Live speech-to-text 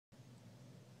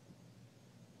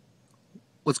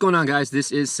What's going on, guys?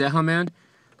 This is Cejaman,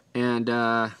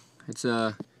 and it's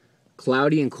a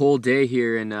cloudy and cold day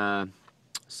here in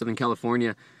Southern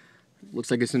California.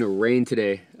 Looks like it's gonna rain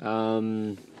today.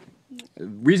 The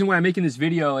reason why I'm making this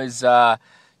video is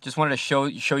just wanted to show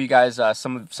you guys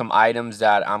some items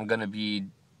that I'm gonna be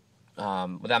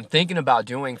that I'm thinking about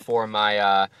doing for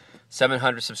my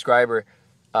 700 subscriber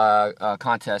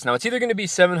contest. Now it's either going to be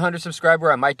 700 subscriber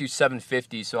or I might do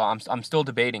 750, so I'm still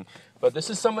debating. But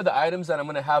this is some of the items that I'm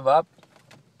going to have up.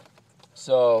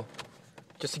 So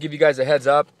just to give you guys a heads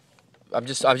up, I've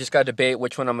just got to debate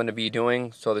which one I'm going to be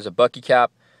doing. So there's a Bucky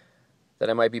cap that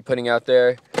I might be putting out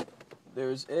there.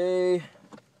 There's a,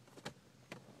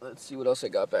 let's see what else I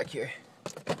got back here.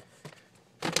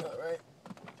 All right.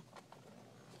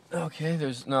 Okay,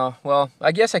 there's no, well,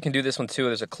 I guess I can do this one too.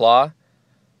 There's a claw.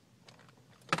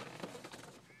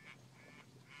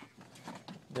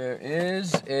 There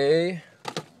is a,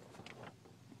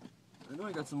 I know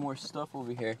I got some more stuff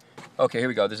over here. Okay, here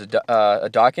we go. There's a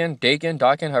Dakin,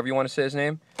 however you want to say his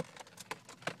name.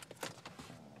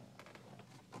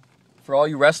 For all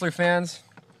you wrestler fans,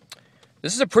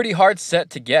 this is a pretty hard set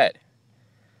to get.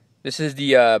 This is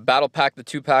the Battle Pack, the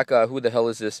 2-pack. Who the hell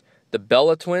is this? The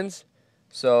Bella Twins.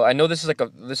 So I know this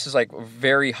is like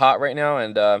very hot right now,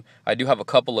 and I do have a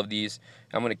couple of these.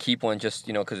 I'm gonna keep one just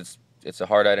because it's a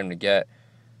hard item to get.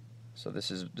 So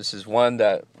this is one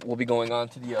that will be going on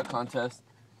to the contest.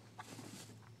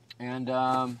 And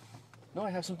no,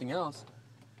 I have something else.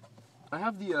 I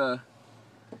have the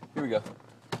here we go,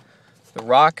 the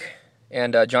Rock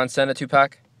and John Cena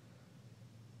 2-pack,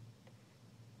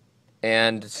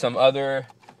 and there's some other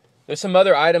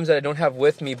items that I don't have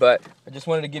with me, but I just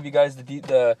wanted to give you guys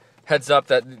the heads up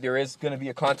that there is going to be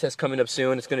a contest coming up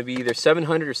soon. It's going to be either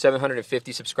 700 or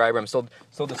 750 subscriber. I'm still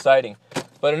deciding.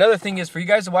 But another thing is, for you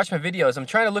guys to watch my videos, I'm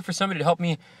trying to look for somebody to help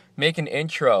me make an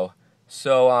intro.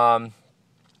 So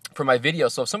for my video.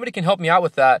 So if somebody can help me out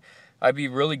with that, I'd be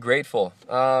really grateful.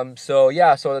 So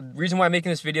yeah, so the reason why I'm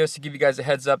making this video is to give you guys a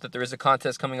heads up that there is a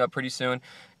contest coming up pretty soon,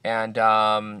 and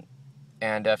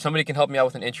if somebody can help me out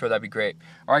with an intro, that'd be great.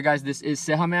 All right, guys, this is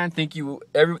Cejaman. Thank you,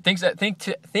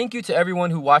 thank you to everyone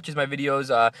who watches my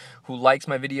videos, who likes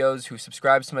my videos, who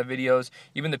subscribes to my videos,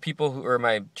 even the people who are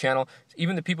my channel,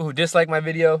 even the people who dislike my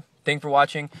video. Thanks for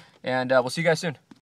watching, and we'll see you guys soon.